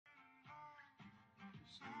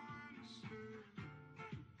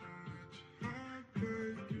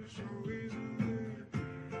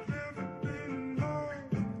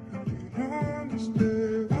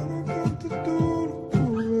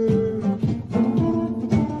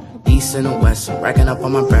east and the west, I'm racking up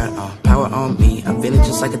on my bread, power on me, I'm feeling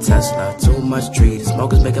just like a Tesla. Too much trees,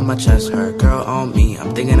 smoke is making my chest hurt. Girl on me,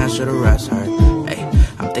 I'm thinking I should've rest her. Hey,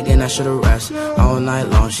 I'm thinking I should've rest all night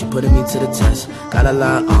long, she putting me to the test. Got a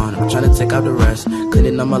lot on, I'm trying to take out the rest.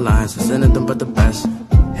 Cleaning up my lines, I'm sending them but the best.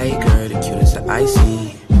 Hey girl, the cutest that I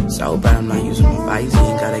see. So bad I'm not using my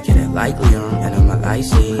Visine. Gotta get it like Leon and I'm like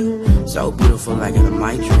icy. So beautiful like in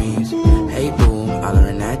my dreams. Hey boo, I'm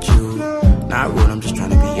hollering at you. Not rude, I'm just trying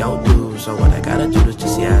to be your dude. So what I gotta do is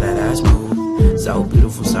just see how that ass move. So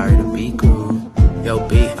beautiful, sorry to be cruel. Yo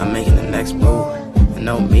B, I'm making the next move. And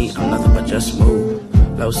no me, I'm nothing but just smooth.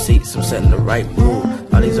 Low seats, I'm setting the right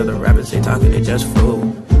mood. All these other rappers, they talking, they just fool.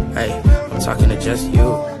 Hey, I'm talking to just you.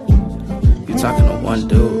 You talking to one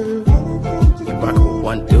dude. You rockin' with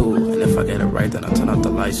one dude. And if I get it right, then I'll turn off the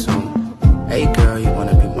lights soon. Hey girl, you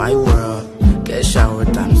wanna be my world? Get a shower,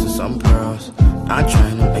 diamonds and some pearls. I'm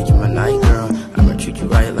trying to make you my